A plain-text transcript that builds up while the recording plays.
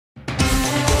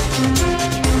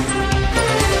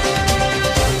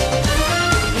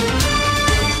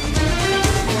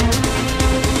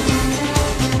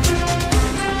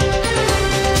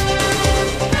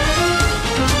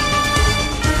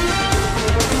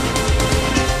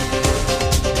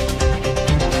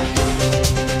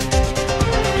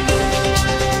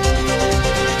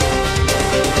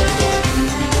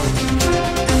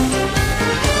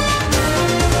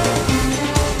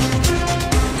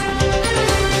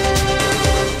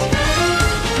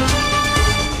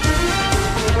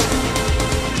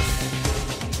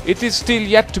It is still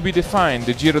yet to be defined,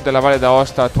 the Giro della Valle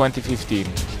d'Aosta 2015.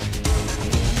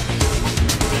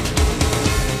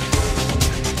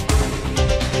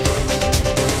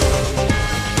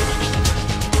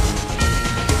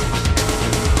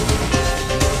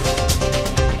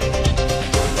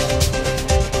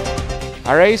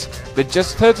 A race that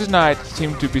just Thursday night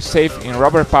seemed to be safe in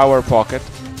rubber power pocket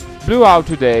blew out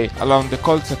today along the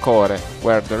Col Secore,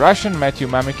 where the Russian MATVEY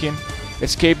Mamykin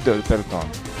escaped the peloton.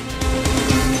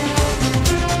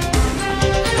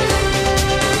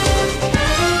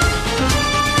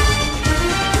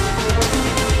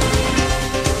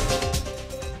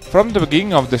 From the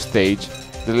beginning of the stage,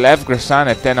 the left Gressan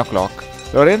at 10 o'clock,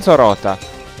 Lorenzo Rota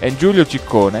and Giulio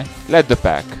Ciccone led the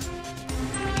pack.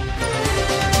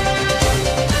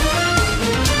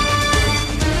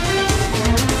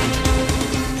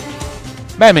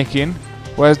 Mamykin,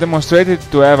 who has demonstrated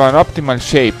to have an optimal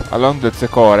shape along the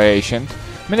Secore Ancient,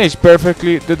 managed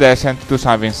perfectly the descent to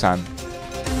Saint-Vincent.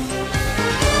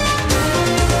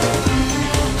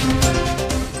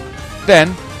 Then,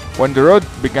 when the road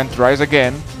began to rise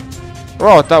again,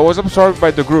 Rota was absorbed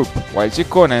by the group, while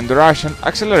Ciccone and the Russian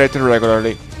accelerated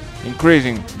regularly,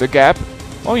 increasing the gap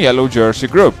on Yellow Jersey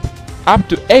group, up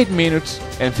to 8 minutes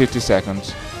and 50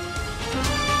 seconds.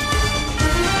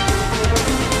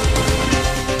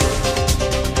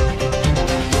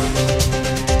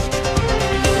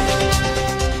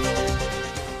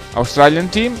 Australian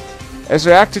team has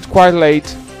reacted quite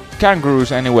late.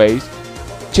 Kangaroos anyways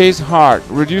chase hard,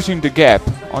 reducing the gap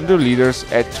on the leaders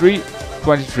at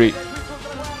 3:23.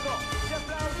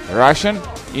 Russian,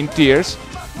 in tears,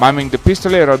 miming the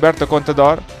pistolero Alberto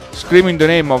Contador, screaming the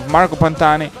name of Marco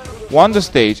Pantani, won the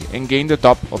stage and gained the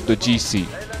top of the GC.